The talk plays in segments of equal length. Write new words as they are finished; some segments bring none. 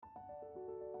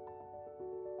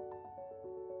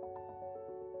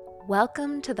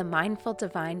Welcome to the Mindful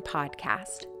Divine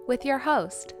podcast with your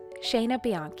host, Shayna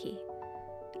Bianchi.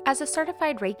 As a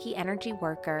certified Reiki energy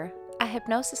worker, a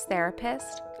hypnosis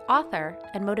therapist, author,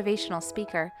 and motivational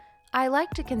speaker, I like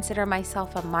to consider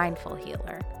myself a mindful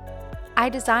healer. I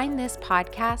designed this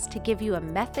podcast to give you a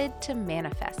method to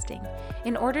manifesting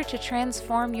in order to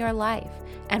transform your life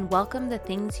and welcome the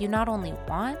things you not only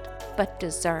want, but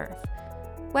deserve.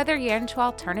 Whether you're into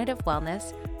alternative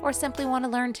wellness or simply want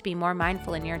to learn to be more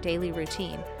mindful in your daily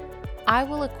routine, I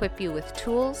will equip you with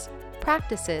tools,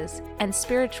 practices, and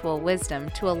spiritual wisdom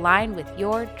to align with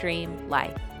your dream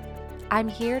life. I'm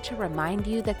here to remind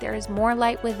you that there is more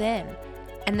light within,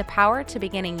 and the power to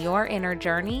beginning your inner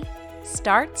journey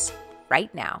starts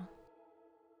right now.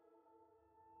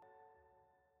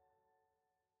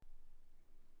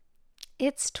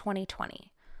 It's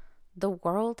 2020. The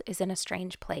world is in a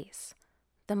strange place.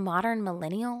 The modern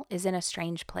millennial is in a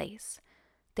strange place.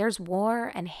 There's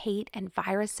war and hate and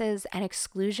viruses and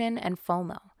exclusion and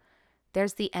FOMO.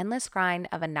 There's the endless grind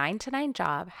of a 9-to-9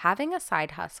 job, having a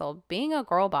side hustle, being a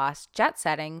girl boss, jet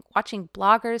setting, watching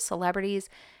bloggers, celebrities,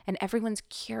 and everyone's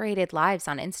curated lives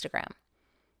on Instagram.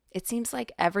 It seems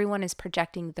like everyone is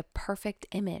projecting the perfect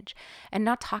image and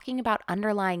not talking about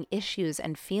underlying issues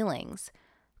and feelings.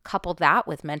 Couple that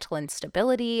with mental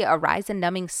instability, a rise in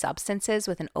numbing substances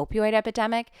with an opioid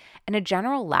epidemic, and a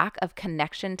general lack of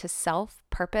connection to self,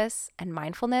 purpose, and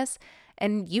mindfulness,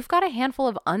 and you've got a handful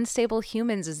of unstable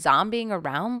humans zombieing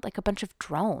around like a bunch of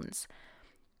drones.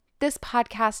 This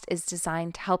podcast is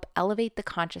designed to help elevate the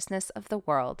consciousness of the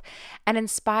world and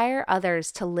inspire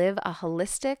others to live a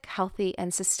holistic, healthy,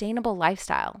 and sustainable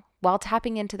lifestyle while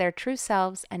tapping into their true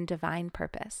selves and divine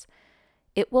purpose.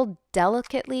 It will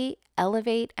delicately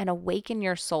elevate and awaken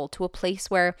your soul to a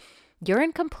place where you're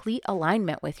in complete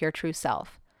alignment with your true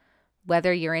self.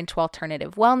 Whether you're into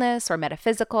alternative wellness or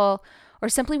metaphysical, or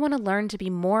simply want to learn to be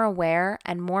more aware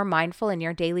and more mindful in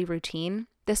your daily routine,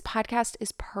 this podcast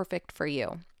is perfect for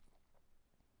you.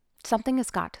 Something has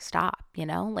got to stop,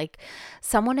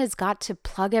 someone has got to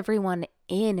plug everyone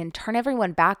in and turn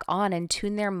everyone back on and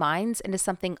tune their minds into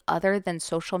something other than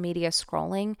social media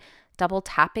scrolling, double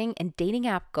tapping, and dating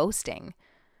app ghosting.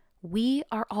 We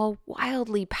are all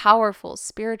wildly powerful,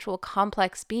 spiritual,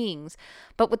 complex beings,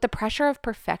 but with the pressure of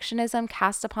perfectionism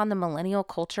cast upon the millennial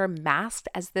culture masked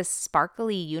as this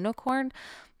sparkly unicorn,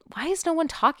 why is no one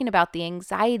talking about the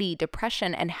anxiety,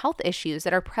 depression, and health issues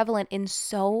that are prevalent in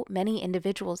so many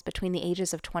individuals between the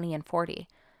ages of 20 and 40?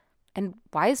 And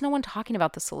why is no one talking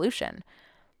about the solution?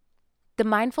 The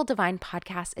Mindful Divine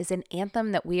podcast is an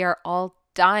anthem that we are all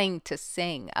dying to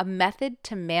sing, a method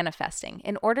to manifesting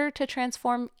in order to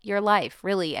transform your life,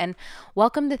 really, and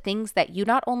welcome the things that you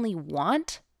not only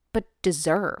want, but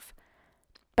deserve.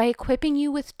 By equipping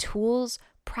you with tools,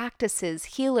 practices,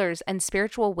 healers, and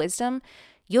spiritual wisdom,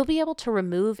 you'll be able to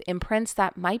remove imprints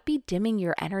that might be dimming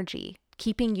your energy,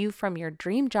 keeping you from your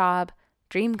dream job,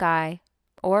 dream guy,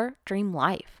 or dream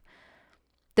life.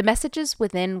 The messages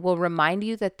within will remind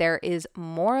you that there is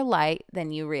more light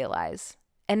than you realize.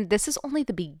 And this is only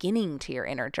the beginning to your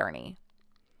inner journey.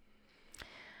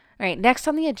 All right, next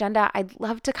on the agenda, I'd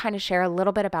love to kind of share a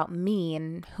little bit about me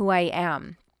and who I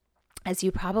am. As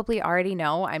you probably already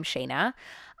know, I'm Shayna.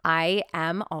 I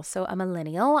am also a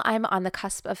millennial. I'm on the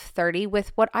cusp of 30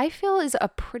 with what I feel is a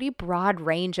pretty broad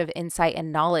range of insight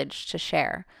and knowledge to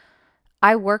share.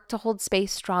 I work to hold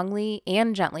space strongly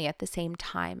and gently at the same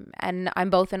time, and I'm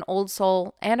both an old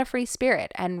soul and a free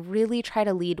spirit, and really try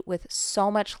to lead with so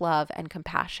much love and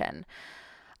compassion.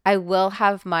 I will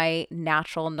have my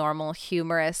natural, normal,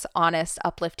 humorous, honest,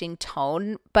 uplifting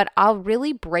tone, but I'll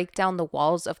really break down the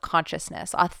walls of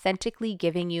consciousness, authentically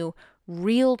giving you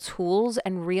real tools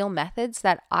and real methods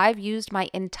that I've used my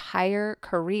entire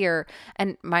career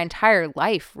and my entire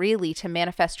life really to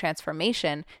manifest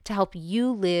transformation to help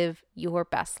you live your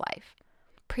best life.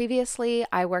 Previously,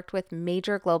 I worked with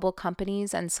major global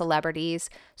companies and celebrities,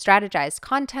 strategized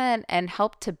content, and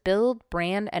helped to build,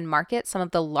 brand, and market some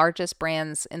of the largest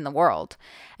brands in the world.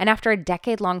 And after a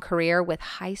decade-long career with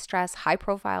high-stress,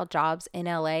 high-profile jobs in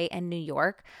LA and New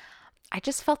York, I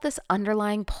just felt this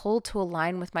underlying pull to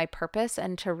align with my purpose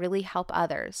and to really help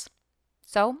others.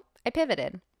 So I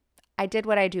pivoted. I did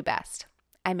what I do best.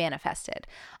 I manifested.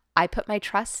 I put my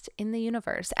trust in the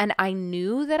universe, and I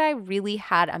knew that I really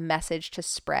had a message to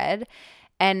spread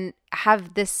and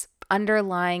have this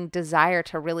underlying desire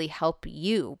to really help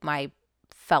you, my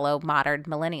fellow modern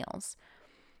millennials.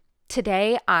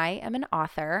 Today, I am an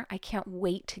author. I can't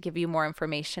wait to give you more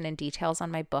information and details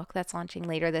on my book that's launching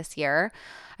later this year.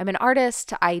 I'm an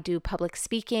artist. I do public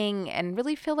speaking and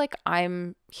really feel like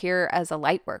I'm here as a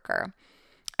light worker.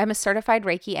 I'm a certified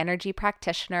Reiki energy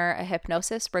practitioner, a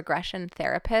hypnosis regression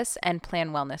therapist, and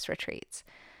plan wellness retreats.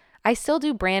 I still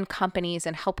do brand companies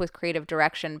and help with creative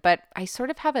direction, but I sort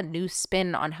of have a new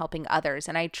spin on helping others,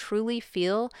 and I truly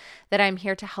feel that I'm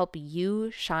here to help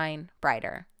you shine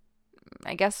brighter.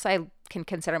 I guess I can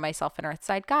consider myself an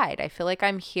Earthside guide. I feel like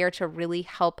I'm here to really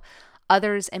help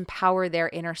others empower their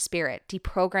inner spirit,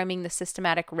 deprogramming the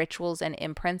systematic rituals and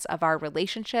imprints of our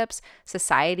relationships,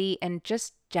 society, and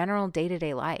just general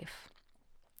day-to-day life.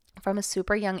 From a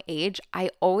super young age, I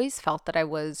always felt that I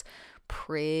was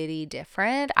pretty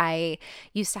different. I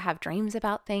used to have dreams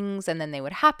about things and then they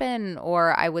would happen,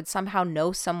 or I would somehow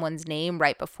know someone's name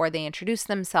right before they introduced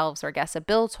themselves or guess a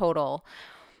bill total.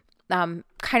 Kind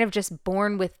of just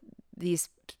born with these,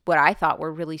 what I thought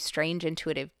were really strange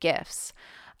intuitive gifts.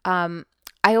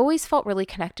 I always felt really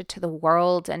connected to the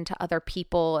world and to other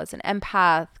people as an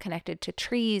empath, connected to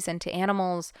trees and to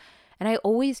animals. And I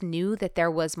always knew that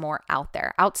there was more out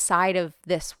there, outside of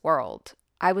this world.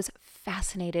 I was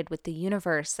fascinated with the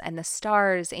universe and the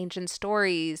stars, ancient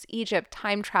stories, Egypt,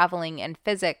 time traveling, and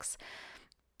physics.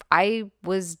 I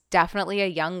was definitely a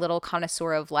young little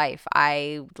connoisseur of life.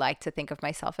 I like to think of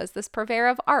myself as this purveyor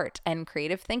of art and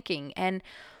creative thinking. And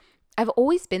I've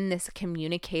always been this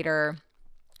communicator,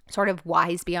 sort of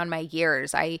wise beyond my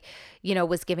years. I,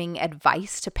 was giving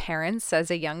advice to parents as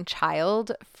a young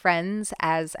child, friends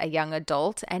as a young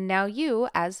adult, and now you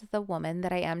as the woman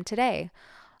that I am today,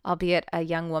 albeit a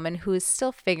young woman who is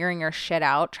still figuring her shit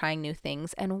out, trying new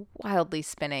things, and wildly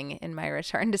spinning in my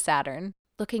return to Saturn.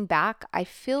 Looking back, I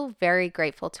feel very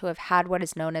grateful to have had what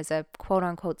is known as a quote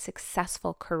unquote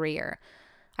successful career.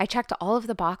 I checked all of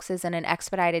the boxes in an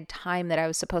expedited time that I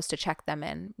was supposed to check them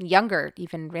in. Younger,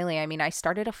 even, really. I mean, I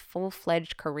started a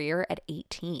full-fledged career at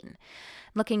 18.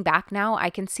 Looking back now, I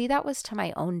can see that was to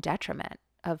my own detriment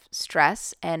of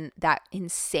stress and that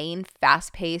insane,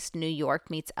 fast-paced New York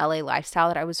meets LA lifestyle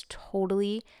that I was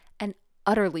totally and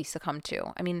utterly succumbed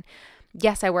to. I mean,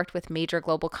 yes, I worked with major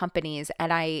global companies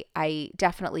and I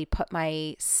definitely put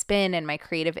my spin and my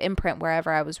creative imprint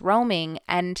wherever I was roaming.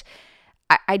 And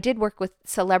I did work with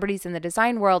celebrities in the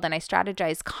design world and I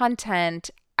strategized content.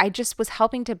 I just was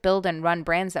helping to build and run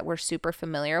brands that we're super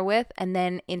familiar with. And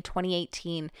then in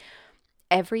 2018,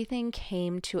 everything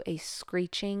came to a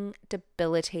screeching,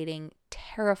 debilitating,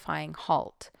 terrifying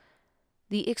halt.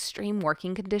 The extreme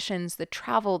working conditions, the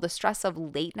travel, the stress of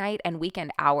late night and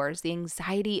weekend hours, the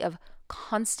anxiety of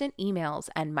constant emails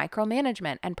and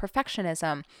micromanagement and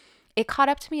perfectionism, it caught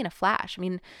up to me in a flash. I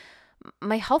mean,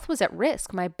 my health was at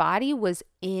risk. My body was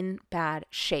in bad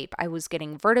shape. I was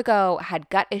getting vertigo, had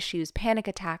gut issues, panic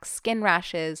attacks, skin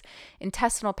rashes,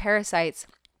 intestinal parasites,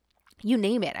 you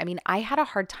name it. I mean, I had a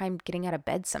hard time getting out of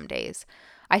bed some days.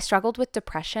 I struggled with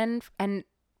depression. And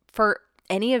for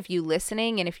any of you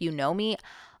listening, and if you know me,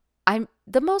 I'm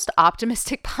the most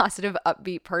optimistic, positive,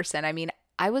 upbeat person. I mean,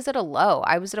 I was at a low.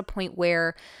 I was at a point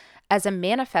where, as a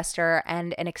manifester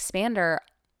and an expander,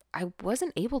 I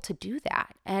wasn't able to do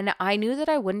that. And I knew that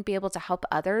I wouldn't be able to help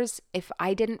others if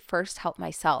I didn't first help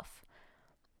myself.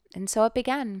 And so it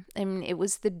began. I mean, it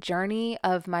was the journey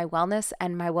of my wellness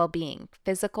and my well-being,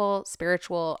 physical,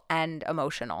 spiritual, and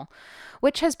emotional,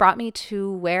 which has brought me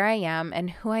to where I am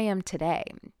and who I am today.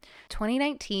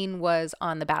 2019 was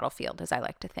on the battlefield, as I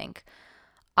like to think.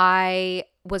 I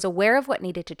was aware of what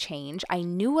needed to change. I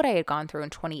knew what I had gone through in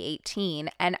 2018,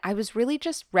 and I was really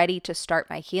just ready to start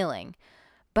my healing.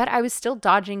 But I was still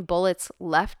dodging bullets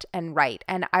left and right,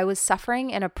 and I was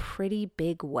suffering in a pretty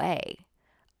big way.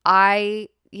 I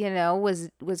was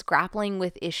grappling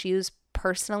with issues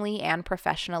personally and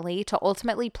professionally to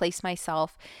ultimately place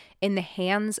myself in the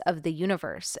hands of the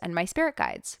universe and my spirit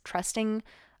guides, trusting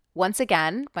once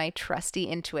again my trusty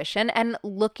intuition and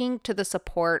looking to the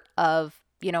support of,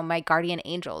 my guardian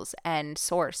angels and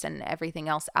source and everything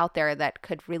else out there that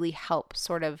could really help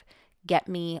sort of get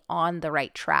me on the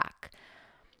right track.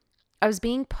 I was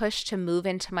being pushed to move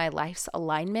into my life's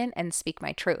alignment and speak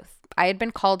my truth. I had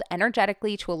been called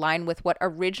energetically to align with what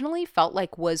originally felt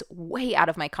like was way out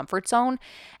of my comfort zone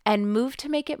and moved to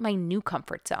make it my new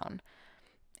comfort zone.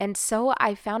 And so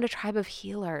I found a tribe of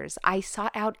healers. I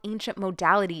sought out ancient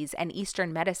modalities and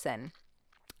Eastern medicine.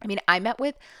 I mean, I met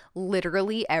with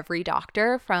literally every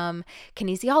doctor, from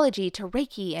kinesiology to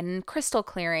Reiki and crystal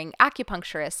clearing,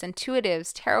 acupuncturists,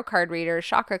 intuitives, tarot card readers,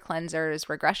 chakra cleansers,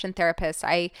 regression therapists.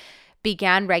 I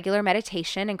began regular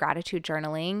meditation and gratitude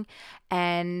journaling,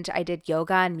 and I did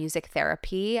yoga and music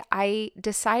therapy. I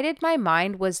decided my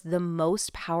mind was the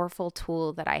most powerful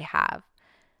tool that I have.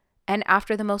 And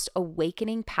after the most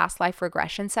awakening past life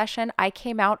regression session, I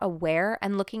came out aware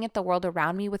and looking at the world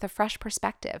around me with a fresh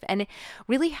perspective, and it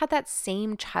really had that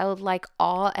same childlike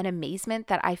awe and amazement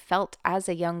that I felt as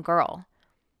a young girl.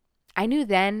 I knew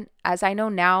then, as I know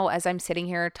now, as I'm sitting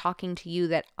here talking to you,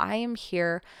 that I am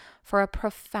here for a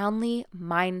profoundly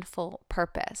mindful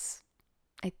purpose.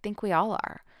 I think we all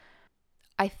are.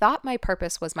 I thought my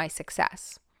purpose was my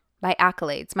success, my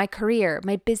accolades, my career,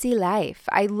 my busy life.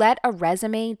 I let a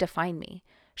resume define me.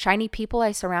 Shiny people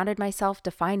I surrounded myself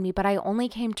define me, but I only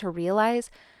came to realize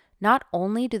not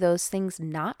only do those things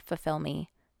not fulfill me,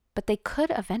 but they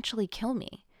could eventually kill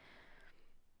me.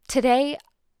 Today,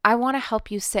 I want to help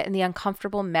you sit in the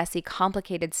uncomfortable, messy,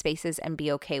 complicated spaces and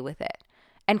be okay with it,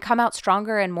 and come out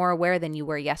stronger and more aware than you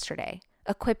were yesterday,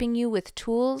 equipping you with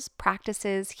tools,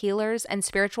 practices, healers, and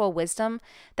spiritual wisdom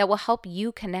that will help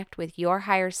you connect with your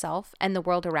higher self and the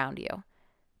world around you.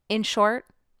 In short,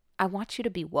 I want you to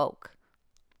be woke.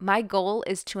 My goal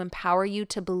is to empower you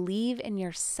to believe in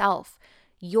yourself,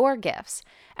 your gifts,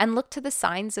 and look to the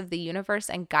signs of the universe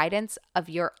and guidance of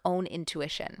your own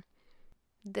intuition.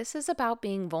 This is about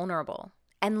being vulnerable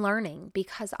and learning,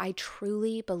 because I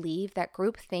truly believe that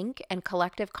groupthink and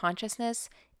collective consciousness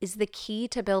is the key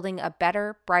to building a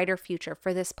better, brighter future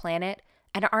for this planet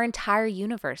and our entire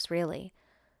universe, really.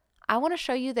 I want to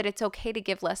show you that it's okay to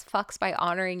give less fucks by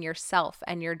honoring yourself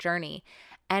and your journey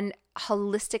and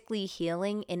holistically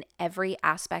healing in every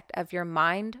aspect of your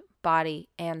mind, body,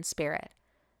 and spirit.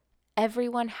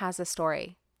 Everyone has a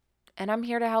story, and I'm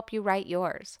here to help you write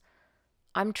yours.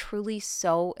 I'm truly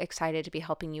so excited to be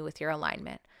helping you with your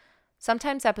alignment.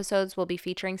 Sometimes episodes will be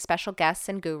featuring special guests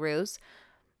and gurus.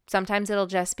 Sometimes it'll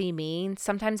just be me.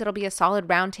 Sometimes it'll be a solid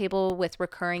roundtable with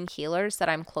recurring healers that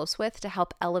I'm close with to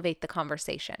help elevate the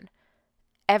conversation.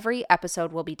 Every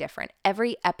episode will be different.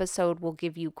 Every episode will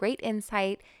give you great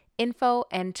insight, info,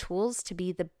 and tools to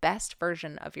be the best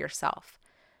version of yourself.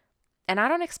 And I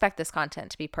don't expect this content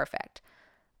to be perfect.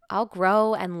 I'll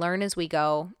grow and learn as we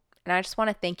go. And I just want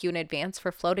to thank you in advance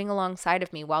for floating alongside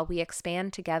of me while we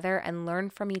expand together and learn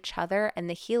from each other and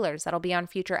the healers that'll be on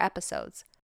future episodes.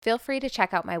 Feel free to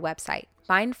check out my website,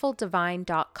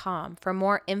 mindfuldivine.com, for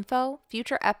more info,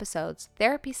 future episodes,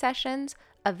 therapy sessions,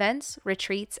 events,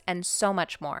 retreats, and so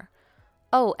much more.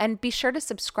 Oh, and be sure to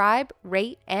subscribe,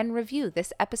 rate, and review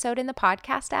this episode in the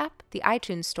podcast app, the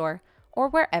iTunes Store, or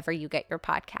wherever you get your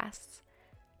podcasts.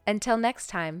 Until next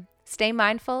time, stay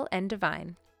mindful and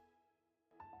divine.